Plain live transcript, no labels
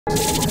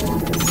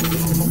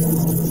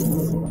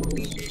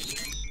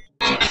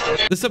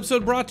This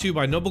episode brought to you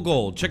by Noble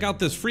Gold. Check out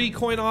this free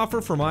coin offer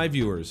for my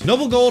viewers.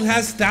 Noble Gold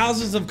has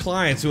thousands of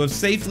clients who have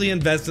safely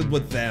invested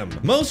with them.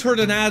 Most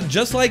heard an ad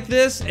just like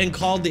this and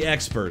called the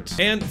experts.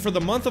 And for the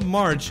month of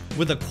March,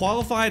 with a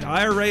qualified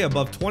IRA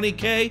above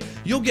 20K,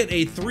 you'll get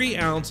a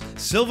 3-ounce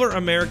Silver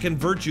American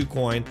Virtue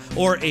coin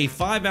or a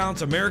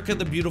 5-ounce America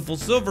the Beautiful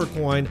Silver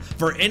coin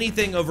for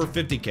anything over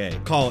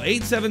 50K. Call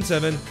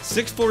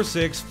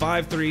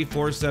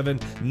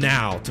 877-646-5347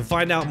 now to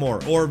find out more,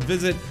 or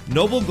visit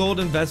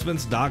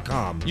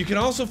noblegoldinvestments.com. You can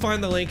also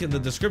find the link in the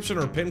description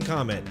or pinned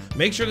comment.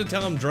 Make sure to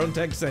tell them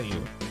Dronetek sent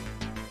you.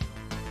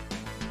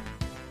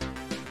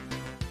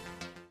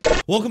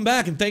 Welcome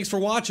back and thanks for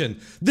watching.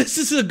 This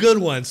is a good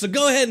one, so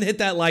go ahead and hit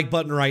that like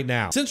button right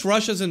now. Since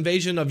Russia's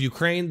invasion of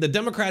Ukraine, the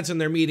Democrats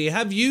and their media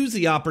have used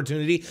the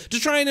opportunity to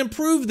try and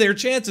improve their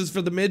chances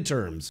for the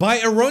midterms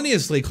by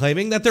erroneously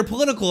claiming that their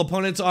political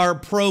opponents are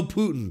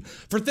pro-Putin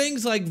for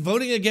things like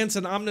voting against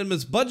an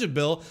omnibus budget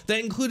bill that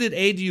included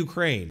aid to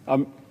Ukraine.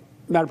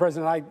 Madam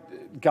President, I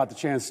got the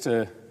chance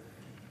to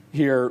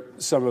hear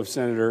some of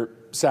Senator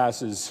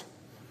Sass's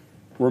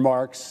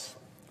remarks.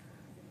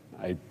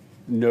 I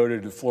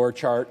noted a floor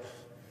chart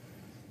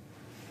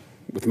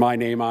with my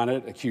name on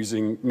it,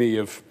 accusing me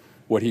of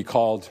what he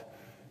called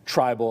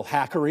tribal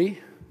hackery.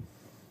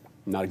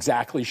 I'm not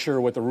exactly sure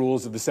what the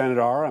rules of the Senate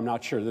are. I'm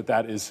not sure that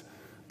that is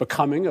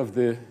becoming of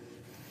the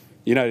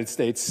United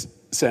States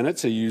Senate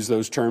to use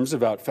those terms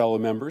about fellow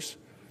members.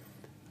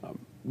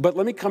 But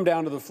let me come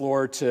down to the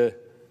floor to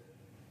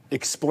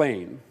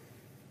explain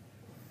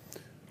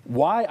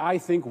why I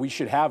think we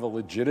should have a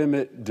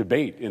legitimate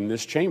debate in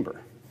this chamber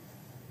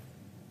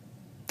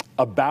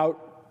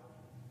about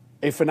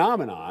a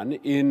phenomenon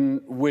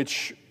in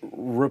which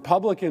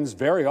Republicans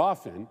very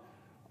often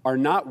are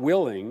not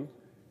willing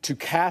to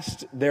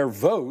cast their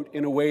vote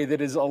in a way that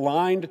is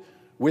aligned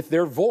with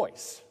their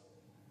voice.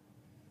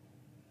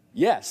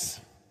 Yes,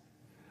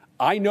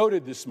 I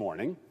noted this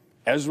morning,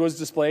 as was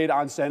displayed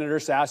on Senator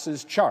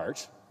Sass's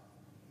chart,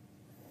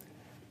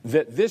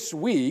 that this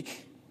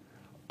week,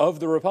 of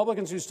the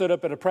Republicans who stood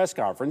up at a press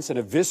conference and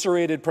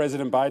eviscerated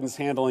President Biden's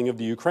handling of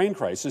the Ukraine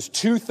crisis,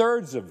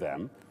 2/3 of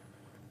them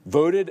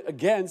voted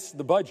against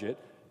the budget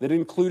that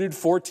included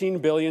 $14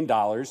 billion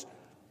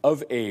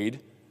of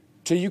aid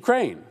to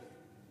Ukraine.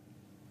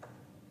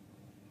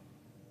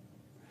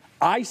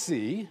 I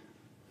see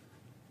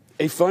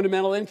a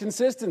fundamental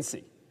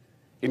inconsistency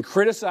in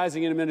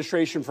criticizing an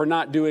administration for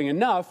not doing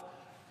enough,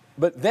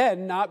 but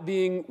then not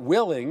being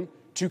willing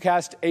to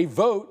cast a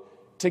vote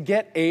to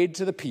get aid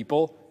to the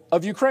people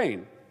of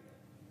Ukraine.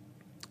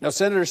 Now,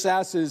 Senator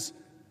Sass's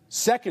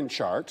second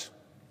chart,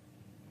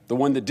 the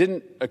one that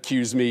didn't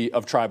accuse me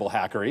of tribal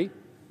hackery,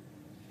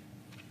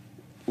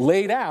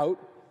 laid out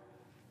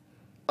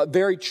a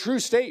very true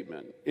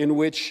statement in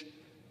which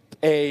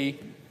a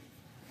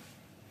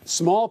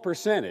small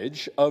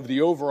percentage of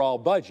the overall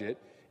budget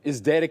is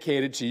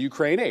dedicated to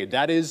Ukraine aid.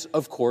 That is,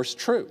 of course,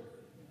 true.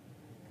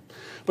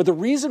 But the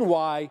reason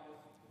why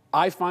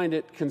I find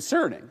it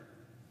concerning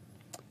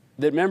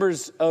that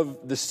members of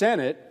the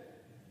Senate,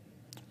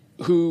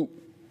 who,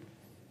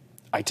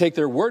 I take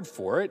their word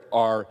for it,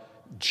 are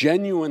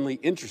genuinely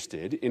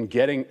interested in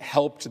getting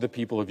help to the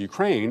people of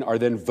Ukraine, are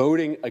then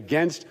voting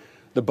against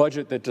the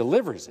budget that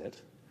delivers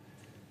it,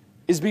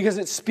 is because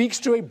it speaks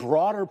to a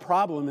broader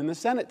problem in the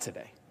Senate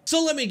today.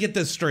 So let me get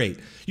this straight.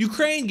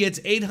 Ukraine gets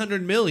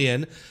 $800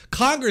 million,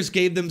 Congress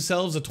gave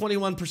themselves a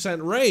 21%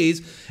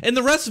 raise, and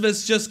the rest of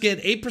us just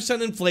get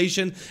 8%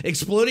 inflation,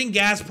 exploding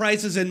gas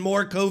prices, and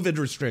more COVID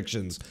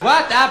restrictions.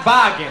 What a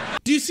bargain!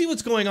 Do you see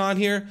what's going on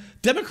here?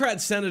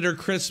 Democrat Senator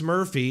Chris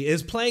Murphy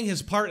is playing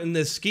his part in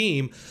this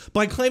scheme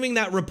by claiming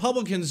that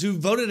Republicans who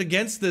voted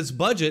against this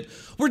budget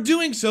were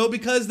doing so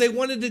because they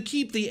wanted to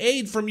keep the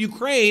aid from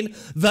Ukraine,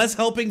 thus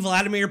helping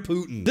Vladimir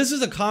Putin. This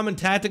is a common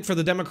tactic for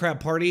the Democrat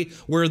Party,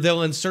 where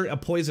they'll insert a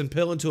poison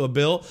pill into a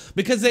bill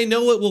because they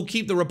know it will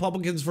keep the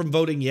Republicans from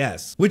voting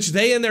yes, which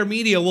they and their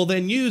media will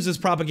then use as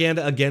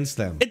propaganda against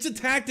them. It's a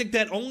tactic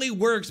that only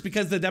works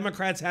because the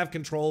Democrats have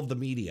control of the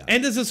media,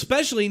 and is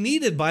especially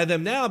needed by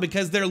them now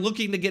because they're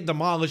looking to get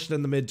demolished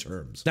in the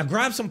midterms. Now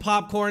grab some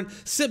popcorn,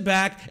 sit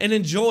back, and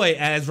enjoy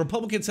as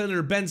Republican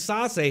Senator Ben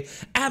Sasse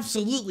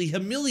absolutely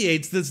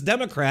humiliates this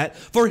Democrat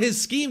for his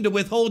scheme to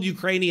withhold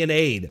Ukrainian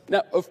aid.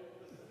 Now,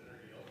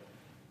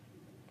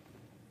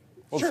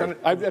 well, sure, Senator,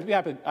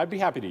 I'd be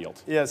happy to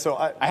yield. Yeah, so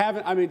I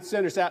haven't. I mean,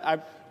 Senator Sass, I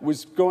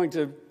was going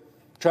to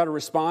try to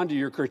respond to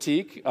your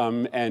critique,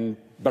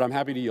 but I'm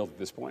happy to yield at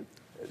this point.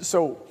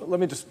 So let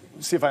me just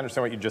see if I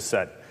understand what you just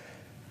said.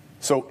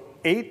 So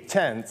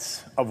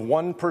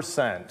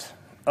 0.8%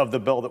 of the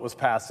bill that was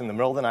passed in the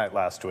middle of the night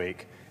last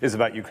week is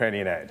about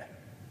Ukrainian aid.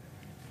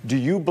 Do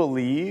you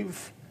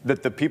believe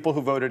that the people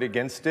who voted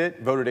against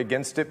it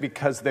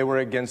because they were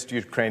against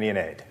Ukrainian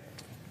aid?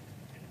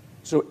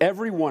 So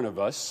every one of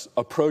us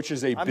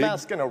approaches a I'm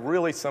asking a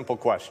really simple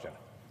question.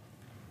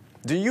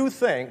 Do you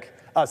think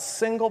a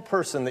single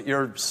person that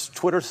your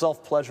Twitter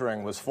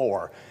self-pleasuring was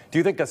for, do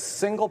you think a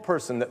single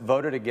person that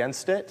voted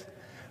against it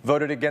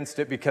voted against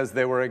it because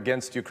they were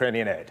against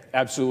Ukrainian aid?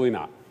 Absolutely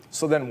not.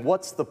 So then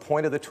what's the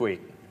point of the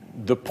tweet?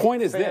 The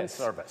point is Fan this,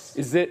 service.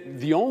 is that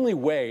the only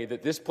way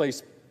that this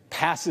place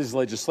passes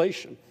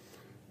legislation,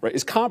 right,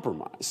 is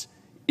compromise,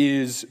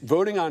 is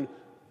voting on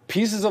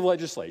pieces of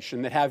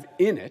legislation that have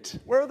in it.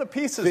 Where are the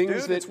pieces, dude?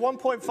 It's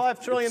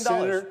 $1.5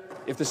 trillion.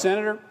 If the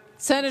senator...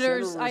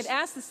 Senators, I'd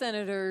ask the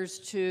senators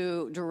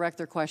to direct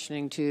their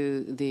questioning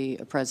to the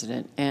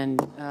president and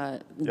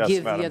Yes,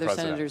 give Madam the other President.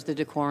 senators the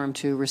decorum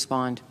to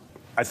respond.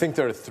 I think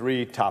there are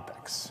three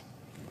topics.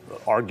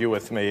 Argue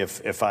with me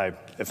if I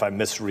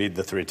misread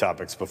the three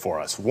topics before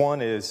us.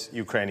 One is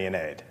Ukrainian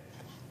aid.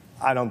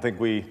 I don't think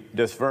we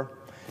differ.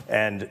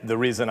 And the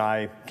reason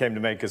I came to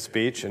make a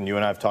speech, and you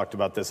and I have talked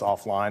about this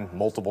offline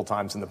multiple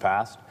times in the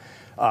past,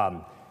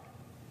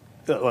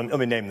 let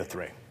me name the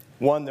three.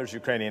 One, there's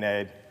Ukrainian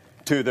aid.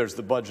 Two, there's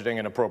the budgeting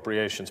and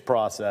appropriations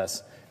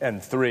process.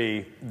 And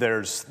three,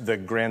 there's the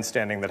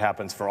grandstanding that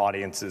happens for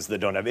audiences that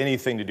don't have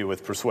anything to do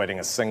with persuading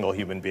a single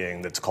human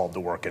being that's called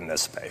to work in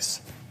this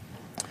space.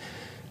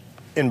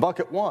 In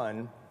bucket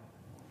one,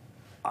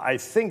 I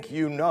think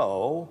you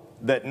know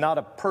that not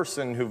a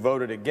person who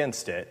voted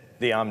against it,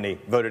 the Omni,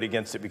 voted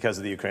against it because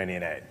of the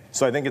Ukrainian aid.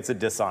 So I think it's a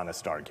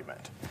dishonest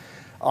argument.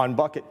 On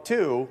bucket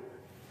two,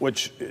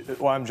 which,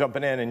 well, I'm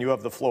jumping in and you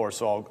have the floor,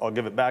 so I'll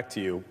give it back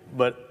to you.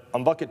 But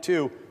on bucket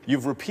two,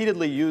 you've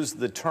repeatedly used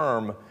the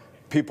term,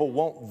 people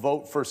won't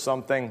vote for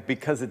something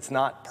because it's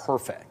not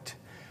perfect.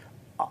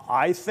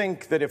 I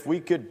think that if we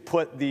could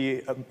put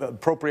the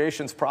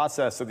appropriations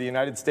process of the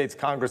United States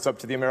Congress up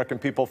to the American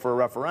people for a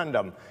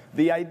referendum,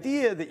 the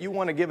idea that you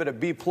want to give it a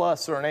B+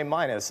 or an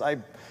A-, I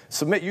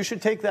submit you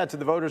should take that to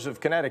the voters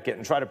of Connecticut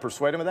and try to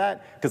persuade them of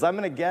that, because I'm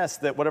going to guess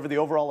that whatever the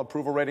overall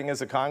approval rating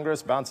is of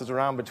Congress bounces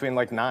around between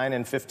like 9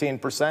 and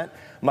 15%.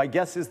 My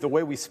guess is the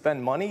way we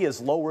spend money is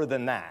lower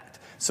than that.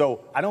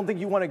 So I don't think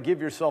you want to give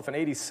yourself an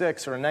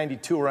 86 or a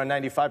 92 or a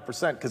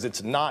 95% because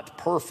it's not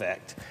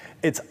perfect.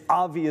 It's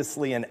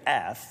obviously an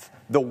F.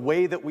 The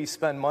way that we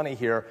spend money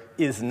here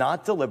is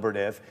not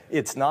deliberative.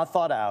 It's not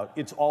thought out.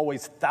 It's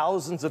always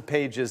thousands of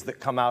pages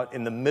that come out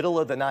in the middle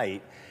of the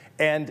night,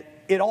 and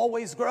it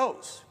always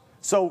grows.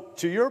 So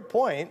to your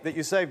point that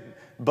you say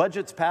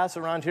budgets pass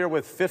around here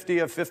with 50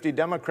 of 50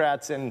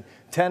 Democrats and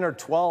 10 or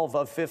 12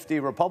 of 50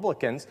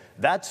 Republicans,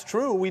 that's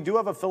true. We do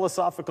have a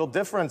philosophical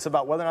difference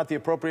about whether or not the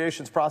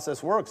appropriations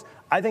process works.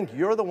 I think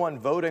you're the one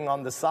voting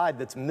on the side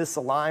that's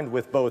misaligned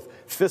with both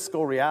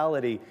fiscal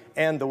reality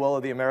and the will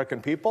of the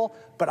American people.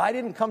 But I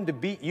didn't come to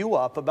beat you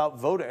up about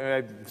voting.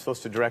 I'm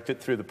supposed to direct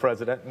it through the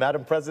president.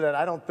 Madam President,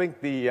 I don't think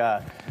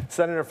the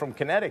senator from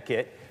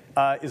Connecticut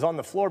is on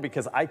the floor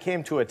because I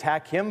came to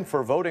attack him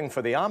for voting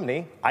for the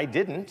Omni. I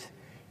didn't.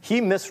 He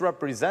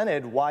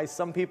misrepresented why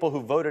some people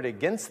who voted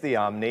against the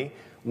Omni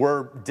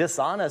were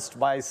dishonest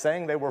by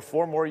saying they were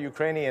for more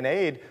Ukrainian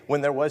aid when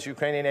there was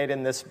Ukrainian aid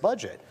in this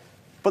budget.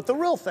 But the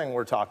real thing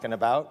we're talking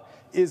about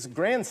is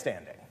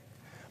grandstanding,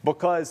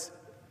 because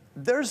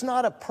there's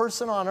not a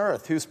person on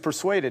earth who's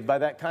persuaded by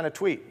that kind of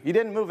tweet. You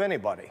didn't move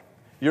anybody.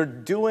 You're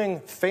doing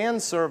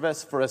fan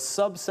service for a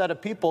subset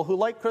of people who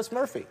like Chris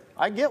Murphy.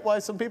 I get why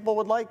some people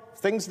would like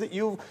things that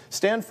you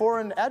stand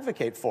for and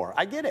advocate for.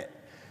 I get it.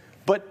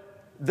 But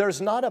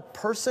there's not a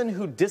person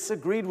who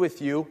disagreed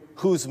with you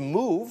who's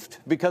moved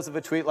because of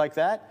a tweet like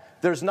that.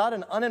 There's not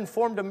an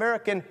uninformed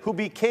American who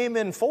became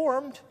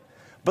informed,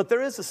 but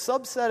there is a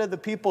subset of the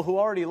people who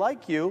already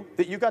like you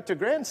that you got to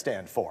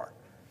grandstand for.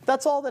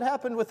 That's all that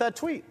happened with that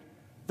tweet.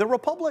 The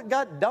Republic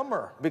got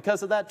dumber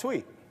because of that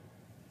tweet.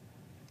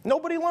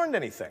 Nobody learned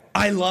anything.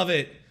 I love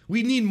it.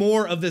 We need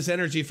more of this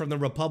energy from the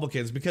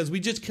Republicans because we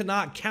just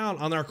cannot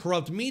count on our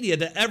corrupt media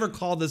to ever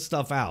call this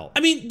stuff out. I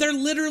mean, they're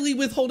literally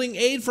withholding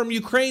aid from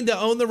Ukraine to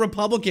own the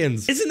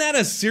Republicans. Isn't that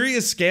a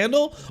serious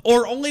scandal?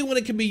 Or only when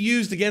it can be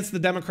used against the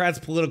Democrats'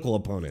 political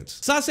opponents?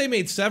 Sase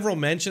made several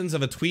mentions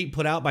of a tweet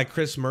put out by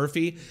Chris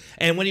Murphy,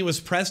 and when he was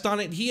pressed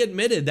on it, he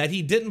admitted that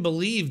he didn't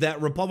believe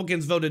that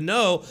Republicans voted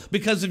no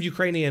because of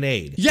Ukrainian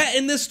aid. Yet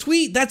in this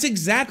tweet, that's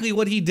exactly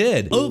what he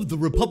did. Of the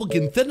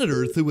Republican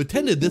senators who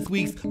attended this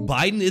week's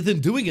Biden Isn't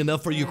Doing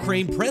Enough for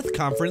Ukraine press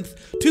conference,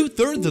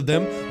 2/3 of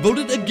them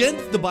voted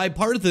against the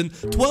bipartisan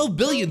 $12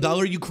 billion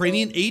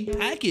Ukrainian aid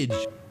package.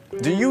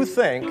 Do you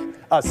think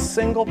a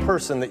single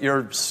person that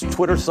your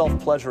Twitter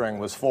self-pleasuring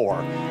was for,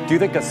 do you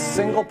think a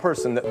single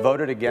person that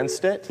voted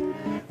against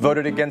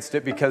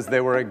it because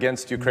they were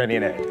against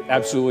Ukrainian aid?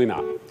 Absolutely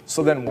not.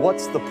 So then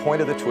what's the point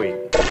of the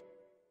tweet?